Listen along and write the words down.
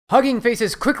Hugging Face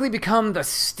has quickly become the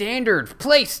standard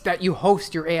place that you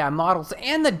host your AI models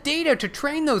and the data to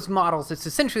train those models. It's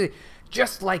essentially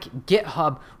just like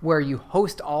GitHub, where you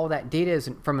host all that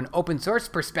data from an open source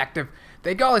perspective.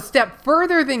 They go a step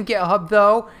further than GitHub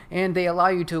though, and they allow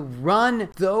you to run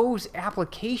those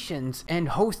applications and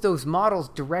host those models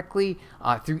directly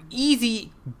through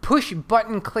easy push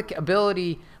button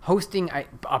clickability hosting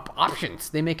options.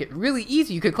 They make it really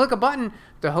easy. You could click a button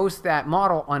to host that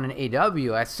model on an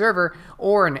AWS server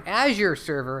or an Azure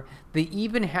server. They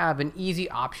even have an easy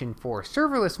option for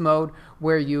serverless mode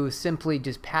where you simply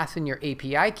just pass in your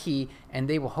API key and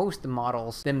they will host the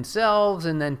models themselves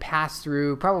and then pass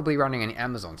through, probably running on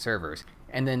Amazon servers.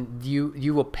 And then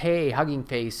you will pay Hugging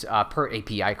Face per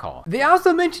API call. They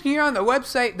also mention here on the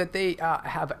website that they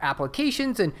have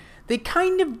applications, and they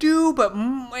kind of do, but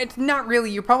it's not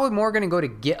really. You're probably more going to go to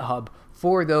GitHub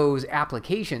for those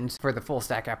applications, for the full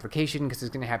stack application, because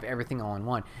it's going to have everything all in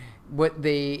one. What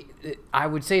I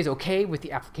would say is okay with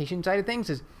the application side of things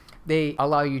is they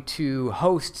allow you to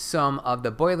host some of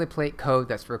the boilerplate code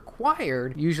that's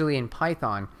required, usually in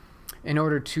Python, in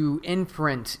order to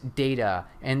inference data,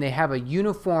 and they have a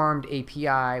uniformed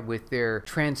API with their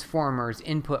transformers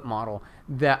input model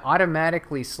that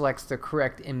automatically selects the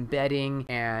correct embedding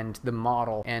and the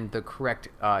model and the correct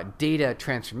data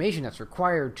transformation that's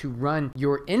required to run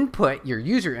your input, your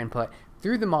user input,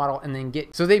 through the model and then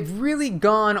get. So they've really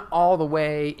gone all the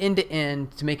way end to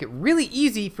end to make it really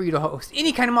easy for you to host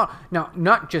any kind of model. Now,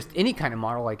 not just any kind of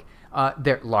model, like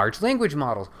their large language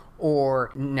models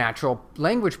or natural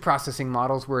language processing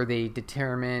models, where they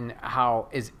determine how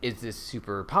is this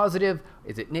super positive,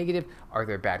 is it negative, are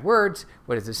there bad words,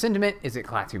 what is the sentiment, is it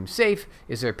classroom safe,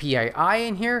 is there PII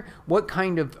in here, what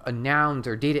kind of nouns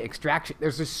or data extraction.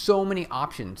 There's just so many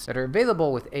options that are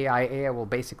available with AI. AI will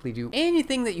basically do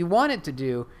anything that you want it to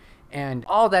do, and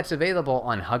all that's available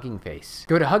on Hugging Face.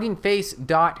 Go to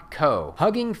huggingface.co.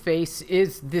 Hugging Face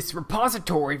is this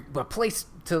repository, a place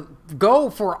to go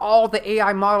for all the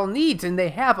AI model needs, and they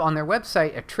have on their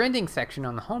website a trending section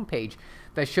on the homepage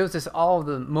that shows us all of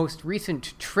the most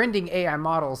recent trending AI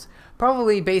models,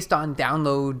 probably based on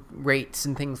download rates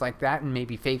and things like that, and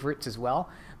maybe favorites as well.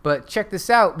 But check this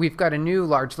out. We've got a new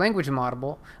large language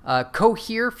model.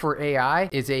 Cohere for AI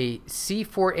is a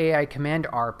C4 AI Command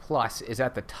R Plus is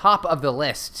at the top of the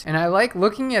list. And I like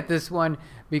looking at this one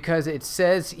because it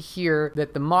says here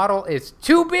that the model is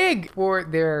too big for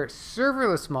their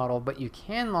serverless model, but you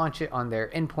can launch it on their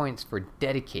endpoints for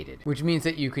dedicated, which means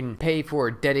that you can pay for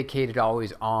a dedicated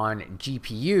always on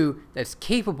GPU that's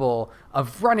capable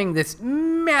of running this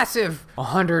massive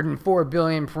 104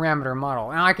 billion parameter model.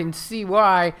 And I can see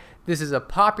why this is a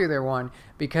popular one,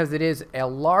 because it is a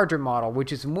larger model,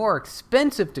 which is more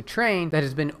expensive to train, that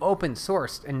has been open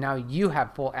sourced and now you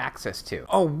have full access to.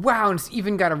 Oh wow, and it's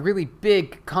even got a really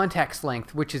big context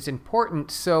length, which is important.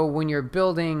 So when you're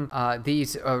building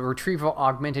these retrieval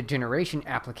augmented generation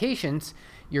applications,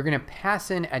 you're going to pass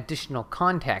in additional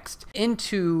context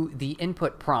into the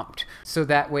input prompt, so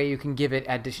that way you can give it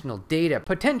additional data,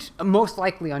 most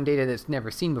likely on data that's never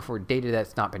seen before, data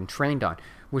that's not been trained on,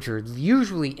 which are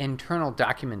usually internal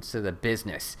documents to the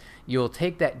business. You'll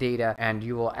take that data and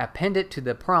you will append it to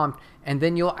the prompt, and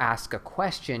then you'll ask a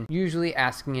question, usually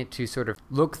asking it to sort of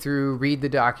look through, read the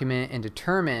document, and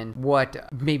determine what,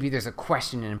 maybe there's a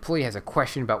question, an employee has a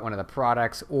question about one of the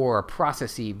products or a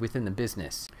process within the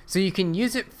business. So you can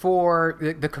use it for,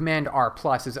 the Command R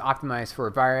Plus is optimized for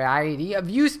a variety of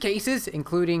use cases,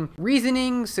 including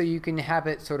reasoning, so you can have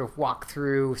it sort of walk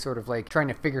through, sort of like trying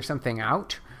to figure something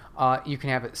out. You can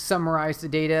have it summarize the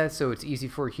data so it's easy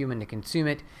for a human to consume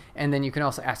it, and then you can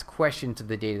also ask questions of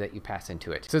the data that you pass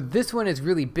into it. So this one is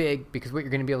really big because what you're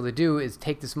going to be able to do is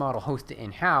take this model, host it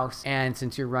in-house, and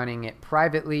since you're running it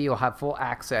privately, you'll have full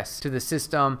access to the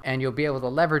system and you'll be able to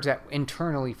leverage that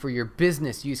internally for your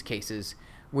business use cases,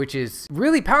 which is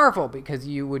really powerful because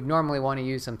you would normally want to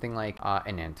use something like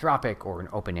an Anthropic or an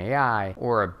OpenAI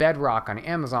or a Bedrock on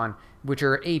Amazon, which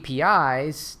are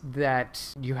APIs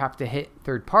that you have to hit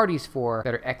third parties for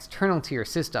that are external to your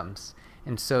systems.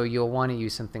 And so you'll want to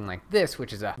use something like this,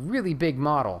 which is a really big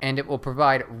model, and it will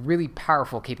provide really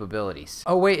powerful capabilities.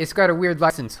 Oh wait, it's got a weird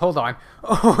license. Hold on.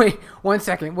 Oh wait, 1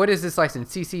 second. What is this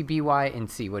license? CC BY and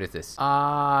C. What is this?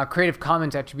 Creative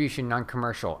Commons Attribution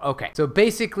Non-Commercial. Okay. So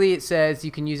basically it says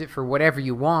you can use it for whatever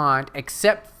you want,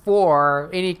 except for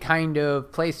any kind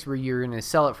of place where you're going to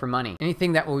sell it for money.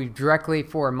 Anything that will be directly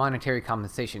for monetary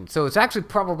compensation. So it's actually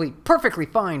probably perfectly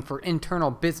fine for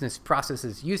internal business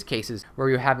processes use cases where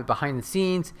you have it behind the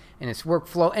scenes and it's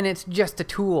workflow and it's just a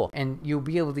tool and you'll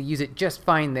be able to use it just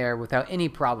fine there without any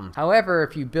problems. However,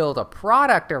 if you build a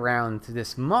product around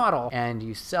this model and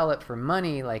you sell it for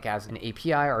money, like as an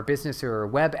API or a business or a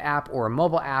web app or a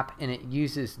mobile app, and it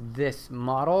uses this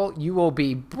model, you will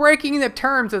be breaking the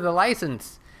terms of the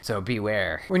license. So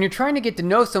beware. When you're trying to get to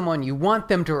know someone, you want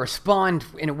them to respond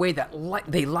in a way that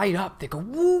they light up. They go,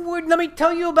 woo, let me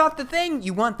tell you about the thing.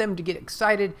 You want them to get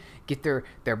excited, get their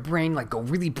brain like go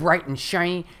really bright and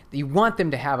shiny. You want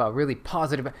them to have a really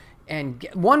positive, and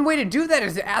one way to do that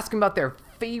is to ask them about their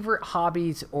favorite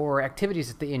hobbies or activities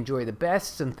that they enjoy the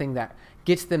best, something that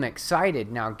gets them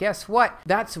excited. Now, guess what?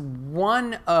 That's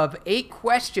one of 8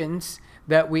 questions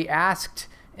that we asked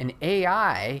an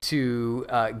AI to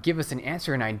give us an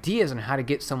answer and ideas on how to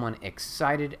get someone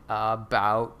excited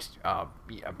about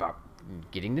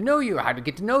getting to know you, how to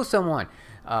get to know someone.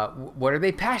 What are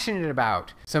they passionate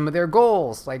about? Some of their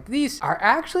goals. Like, these are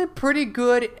actually pretty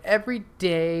good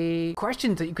everyday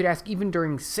questions that you could ask even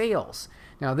during sales.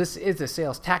 Now, this is a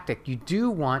sales tactic. You do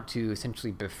want to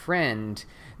essentially befriend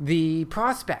the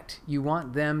prospect. You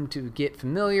want them to get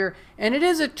familiar, and it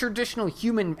is a traditional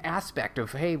human aspect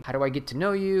of, hey, how do I get to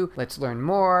know you? Let's learn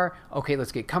more. Okay,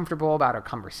 let's get comfortable about our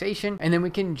conversation, and then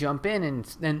we can jump in, and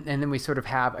then we sort of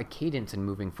have a cadence in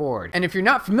moving forward. And if you're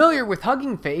not familiar with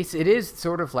HuggingFace, it is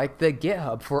sort of like the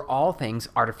GitHub for all things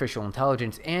artificial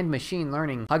intelligence and machine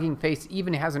learning. HuggingFace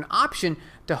even has an option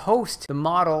to host the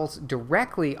models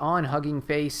directly on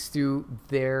HuggingFace through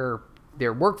their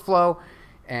workflow.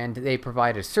 And they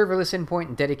provide a serverless endpoint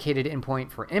and dedicated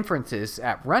endpoint for inferences.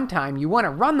 At runtime, you want to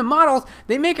run the models.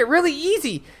 They make it really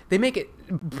easy. They make it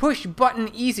push button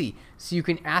easy. So you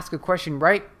can ask a question,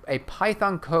 write a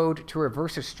Python code to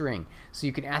reverse a string. So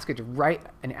you can ask it to write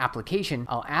an application.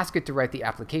 I'll ask it to write the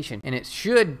application, and it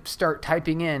should start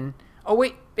typing in. Oh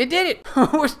wait, it did it.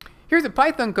 Here's a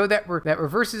Python code that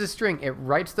reverses a string. It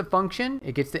writes the function,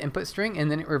 it gets the input string,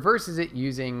 and then it reverses it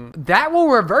using... That will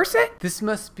reverse it? This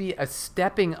must be a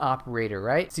stepping operator,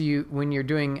 right? So when you're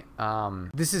doing,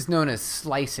 this is known as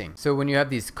slicing. So when you have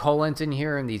these colons in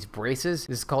here and these braces,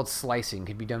 this is called slicing. It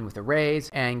could be done with arrays.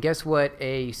 And guess what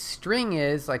a string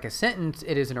is? Like a sentence,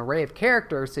 it is an array of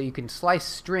characters, so you can slice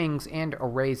strings and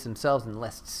arrays themselves in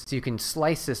lists. So you can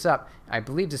slice this up. I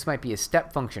believe this might be a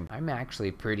step function. I'm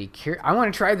actually pretty curious. I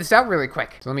want to try this out really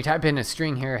quick. So let me type in a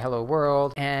string here, hello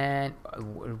world, and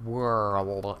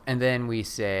world. And then we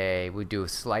do a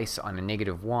slice on a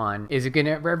 -1. Is it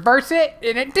gonna reverse it?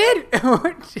 And it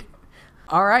did!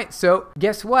 All right, so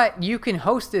guess what? You can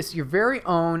host this, your very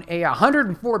own AI.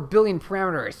 104 billion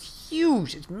parameter is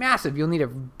huge, it's massive. You'll need a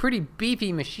pretty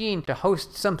beefy machine to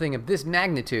host something of this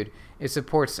magnitude. It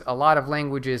supports a lot of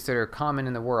languages that are common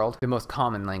in the world, the most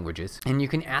common languages. And you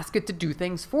can ask it to do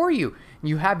things for you.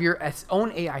 You have your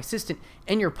own AI assistant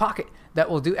in your pocket that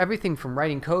will do everything from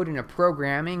writing code in a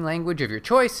programming language of your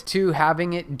choice to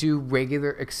having it do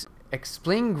regular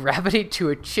explain gravity to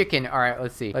a chicken. All right,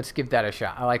 let's see. Let's give that a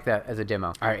shot. I like that as a demo.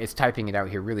 All right, it's typing it out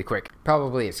here really quick.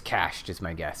 Probably it's cached is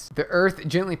my guess. The Earth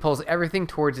gently pulls everything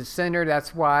towards its center.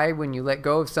 That's why when you let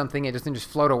go of something, it doesn't just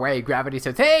float away. Gravity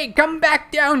says, hey, come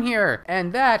back down here.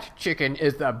 And that, chicken,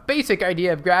 is the basic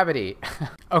idea of gravity.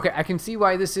 Okay, I can see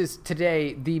why this is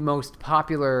today the most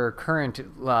popular current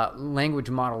language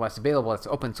model that's available. It's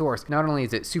open source. Not only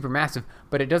is it super massive,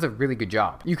 but it does a really good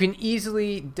job. You can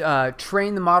easily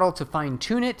train the model to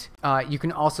fine-tune it. You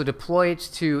can also deploy it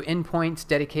to endpoints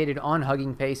dedicated on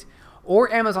HuggingFace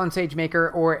or Amazon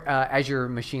SageMaker or Azure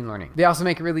Machine Learning. They also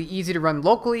make it really easy to run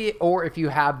locally, or if you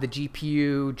have the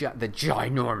GPU, the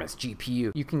ginormous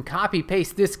GPU, you can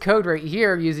copy-paste this code right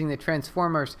here using the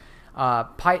Transformers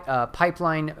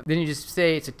pipeline. Then you just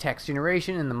say it's a text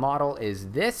generation, and the model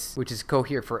is this, which is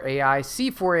Cohere for AI,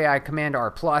 C4AI, Command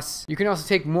R+. You can also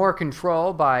take more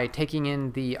control by taking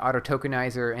in the auto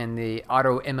tokenizer and the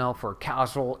auto ML for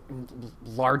casual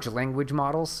large language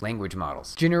models.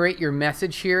 Generate your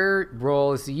message here.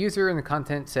 Role is the user, and the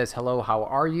content says hello, how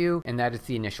are you? And that is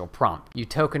the initial prompt. You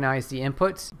tokenize the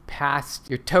inputs, pass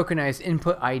your tokenized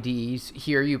input IDs.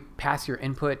 Here you pass your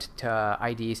input to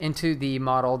IDs into the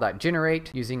model.generate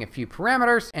using a few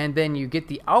parameters, and then you get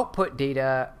the output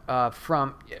data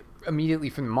immediately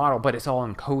from the model, but it's all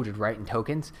encoded right in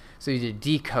tokens. So you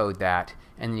decode that,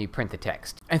 and then you print the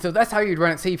text. And so that's how you'd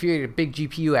run it. Say if you had a big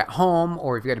GPU at home,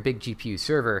 or if you got a big GPU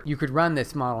server, you could run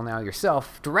this model now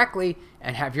yourself directly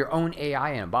and have your own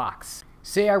AI in a box.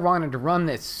 Say I wanted to run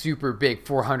this super big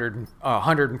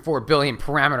 104 billion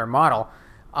parameter model.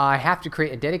 I have to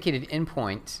create a dedicated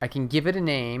endpoint. I can give it a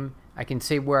name. I can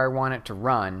say where I want it to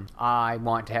run. I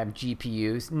want to have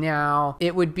GPUs. Now,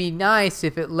 it would be nice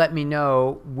if it let me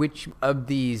know which of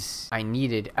these I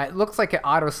needed. It looks like it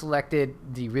auto-selected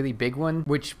the really big one,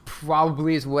 which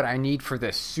probably is what I need for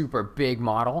this super big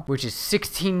model, which is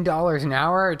 $16 an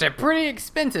hour. It's pretty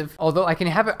expensive, although I can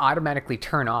have it automatically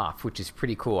turn off, which is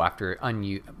pretty cool after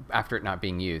it not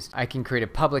being used. I can create a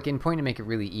public endpoint to make it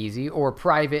really easy, or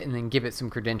private and then give it some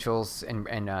credentials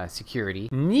and security.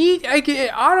 Neat, I can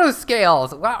auto-scales.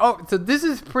 Wow, oh, so this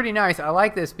is pretty nice. I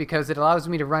like this because it allows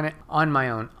me to run it on my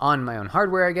own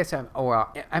hardware, I guess. Am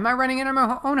I running it on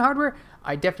my own hardware?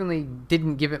 I definitely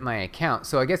didn't give it my account.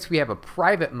 So I guess we have a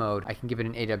private mode. I can give it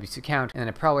an AWS account, and then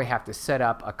I probably have to set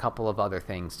up a couple of other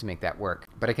things to make that work.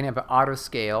 But I can have an auto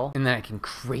scale, and then I can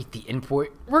create the endpoint.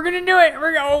 We're gonna do it.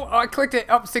 Oh, I clicked it.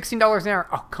 Oh, $16 an hour.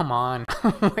 Oh, come on.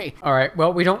 Wait. All right.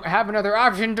 Well, we don't have another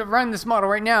option to run this model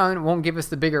right now, and it won't give us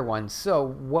the bigger one. So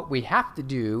what we have to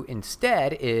do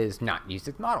instead is not use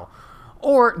this model.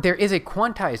 Or there is a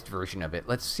quantized version of it.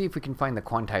 Let's see if we can find the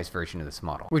quantized version of this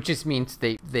model, which just means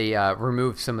they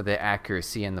remove some of the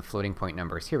accuracy and the floating point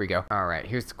numbers. Here we go. All right,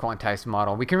 here's the quantized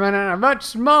model. We can run it on a much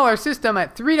smaller system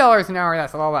at $3 an hour.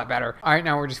 That's a lot better. All right,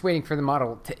 now we're just waiting for the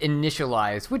model to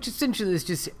initialize, which essentially is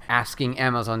just asking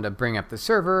Amazon to bring up the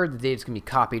server. The data's gonna be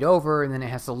copied over, and then it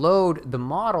has to load the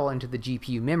model into the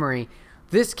GPU memory.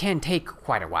 This can take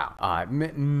quite a while,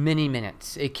 many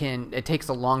minutes. It takes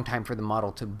a long time for the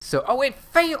model to, oh, it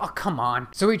failed, oh, come on.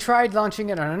 So we tried launching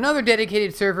it on another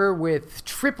dedicated server with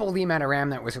triple the amount of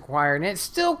RAM that was required, and it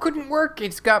still couldn't work.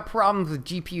 It's got problems with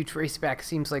GPU traceback.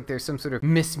 Seems like there's some sort of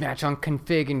mismatch on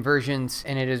config and versions,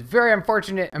 and it is very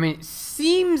unfortunate. I mean, it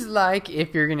seems like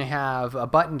if you're gonna have a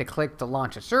button to click to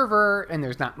launch a server, and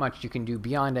there's not much you can do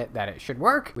beyond it, that it should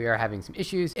work. We are having some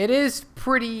issues. It is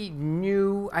pretty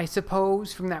new, I suppose,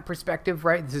 from that perspective,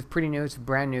 right? This is pretty new. It's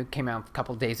brand new. Came out a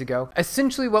couple days ago.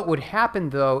 Essentially what would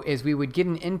happen though is we would get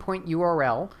an endpoint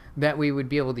URL that we would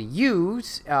be able to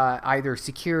use, either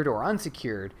secured or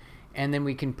unsecured, and then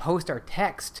we can post our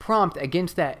text prompt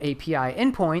against that API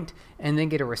endpoint and then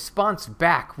get a response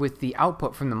back with the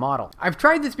output from the model. I've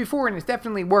tried this before and it's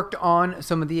definitely worked on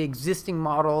some of the existing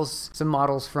models, some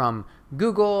models from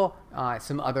Google,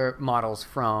 some other models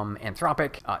from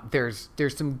Anthropic. There's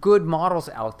some good models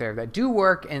out there that do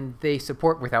work and they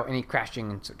support without any crashing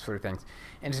and sort of things.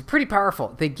 And it's pretty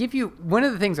powerful. They give you, one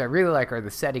of the things I really like are the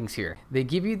settings here. They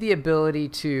give you the ability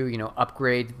to,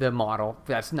 upgrade the model.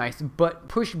 That's nice, but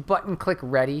push button click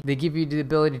ready. They give you the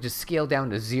ability to scale down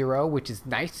to 0, which is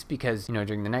nice because,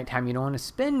 during the nighttime, you don't want to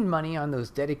spend money on those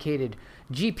dedicated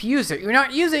GPUs that you're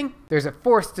not using. There's a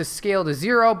force to scale to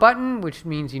 0 button, which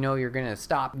means, you're going to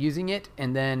stop using it.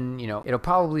 And then, it'll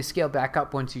probably scale back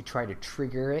up once you try to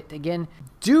trigger it again.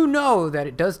 Do know that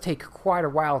it does take quite a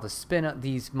while to spin up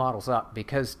these models up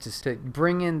because to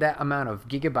bring in that amount of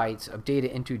gigabytes of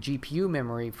data into GPU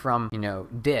memory from,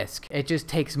 disk, it just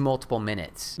takes multiple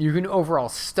minutes. You can overall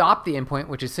stop the endpoint,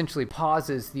 which essentially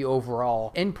pauses the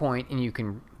overall endpoint, and you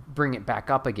can bring it back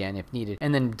up again if needed,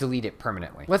 and then delete it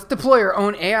permanently. Let's deploy our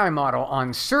own AI model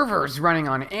on servers running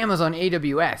on Amazon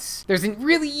AWS. There's a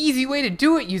really easy way to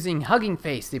do it using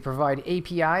HuggingFace. They provide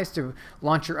APIs to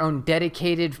launch your own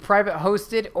dedicated, private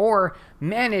hosted, or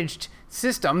managed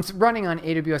systems running on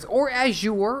AWS or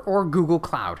Azure or Google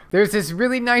Cloud. There's this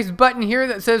really nice button here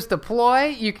that says deploy.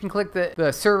 You can click the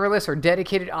serverless or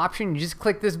dedicated option. You just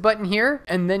click this button here,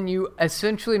 and then you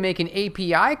essentially make an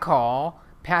API call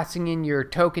passing in your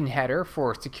token header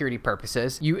for security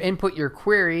purposes. You input your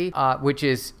query, which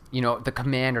is, the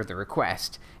command or the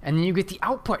request, and then you get the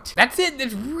output. That's it.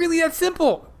 It's really that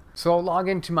simple. So I'll log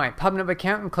into my PubNub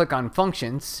account and click on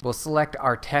functions. We'll select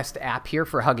our test app here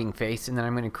for Hugging Face, and then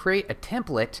I'm going to create a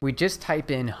template. We just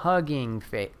type in Hugging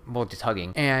Face, well, just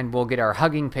Hugging, and we'll get our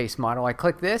Hugging Face model. I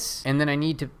click this, and then I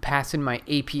need to pass in my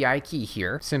API key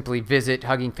here. Simply visit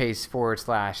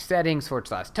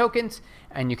huggingface/settings/tokens,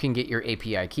 and you can get your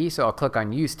API key. So I'll click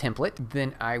on Use Template.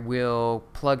 Then I will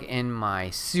plug in my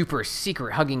super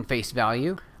secret Hugging Face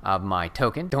value of my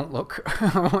token. Don't look.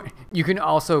 You can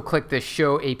also click the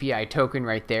Show API Token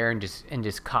right there and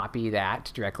just copy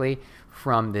that directly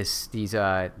from these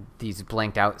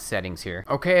blanked out settings here.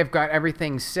 Okay, I've got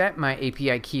everything set. My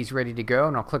API key is ready to go,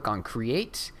 and I'll click on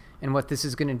Create. And what this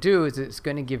is going to do is it's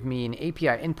going to give me an API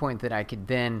endpoint that I could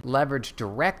then leverage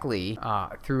directly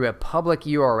through a public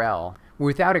URL,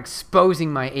 without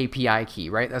exposing my API key,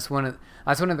 right? That's one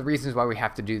of the reasons why we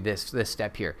have to do this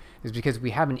step here, is because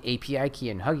we have an API key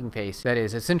in Hugging Face that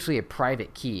is essentially a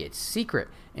private key. It's secret,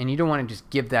 and you don't want to just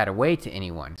give that away to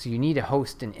anyone. So you need to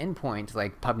host an endpoint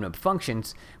like PubNub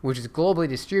Functions, which is globally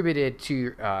distributed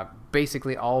to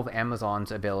basically all of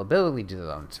Amazon's availability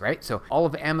zones, right? So all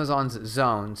of Amazon's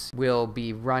zones will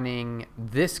be running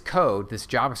this code, this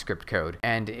JavaScript code,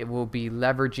 and it will be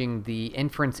leveraging the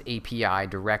inference API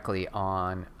directly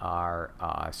on our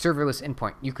serverless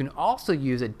endpoint. You can also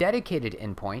use a dedicated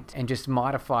endpoint and just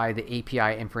modify the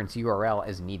API inference URL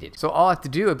as needed. So all I have to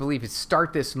do, I believe, is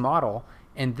start this model,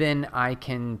 and then I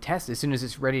can test as soon as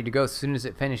it's ready to go. As soon as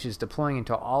it finishes deploying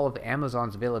into all of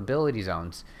Amazon's availability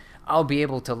zones, I'll be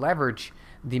able to leverage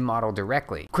the model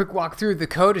directly. Quick walk through the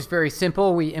code is very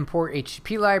simple. We import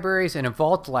HTTP libraries and a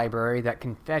Vault library that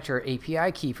can fetch our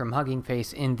API key from Hugging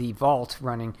Face in the Vault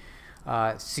running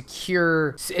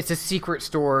secure. It's a secret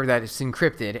store that is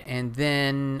encrypted, and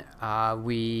then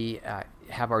we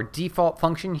have our default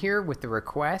function here with the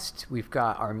request. We've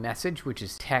got our message, which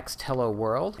is text hello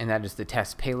world, and that is the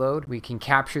test payload. We can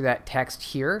capture that text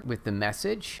here with the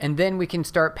message, and then we can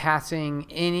start passing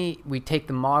we take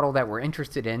the model that we're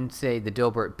interested in, say the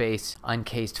Dilbert base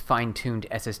uncased fine-tuned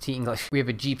SST English. We have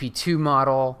a GP2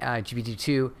 model,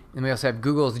 GPT-2, and we also have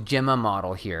Google's Gemma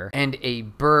model here, and a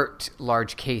BERT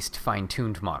large-cased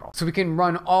fine-tuned model. So we can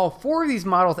run all 4 of these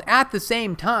models at the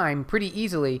same time pretty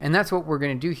easily, and that's what we're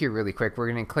going to do here really quick.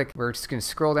 We're just going to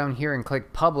scroll down here and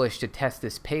click Publish to test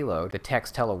this payload, the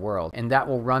text hello world, and that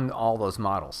will run all those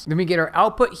models. Then we get our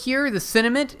output here. The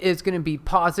sentiment is going to be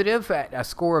positive at a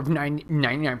score of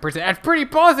 99%. That's pretty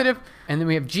positive. And then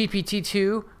we have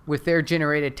GPT-2 with their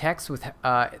generated text with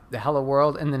the hello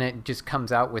world, and then it just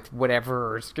comes out with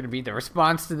whatever is going to be the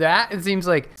response to that. It seems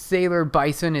like Sailor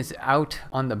Bison is out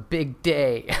on the big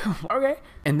day. Okay.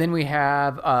 And then we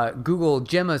have Google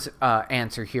Gemma's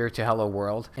answer here to hello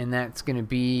world, and that's going to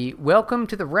be, welcome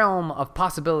to the realm of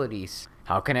possibilities.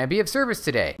 How can I be of service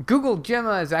today? Google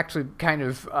Gemma is actually kind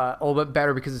of a little bit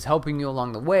better because it's helping you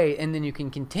along the way, and then you can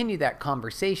continue that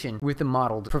conversation with the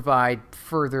model to provide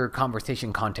further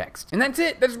conversation context. And that's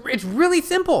it. It's really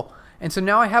simple. And so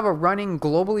now I have a running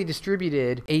globally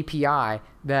distributed API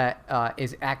that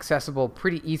is accessible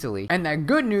pretty easily. And the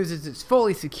good news is it's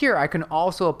fully secure. I can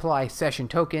also apply session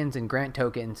tokens and grant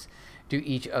tokens to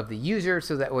each of the users,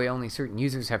 so that way only certain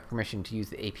users have permission to use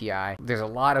the API. There's a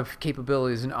lot of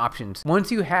capabilities and options.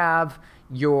 Once you have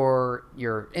your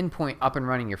endpoint up and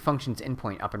running, your functions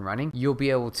endpoint up and running, you'll be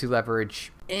able to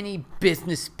leverage any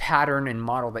business pattern and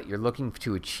model that you're looking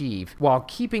to achieve while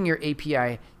keeping your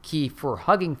API key for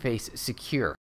Hugging Face secure.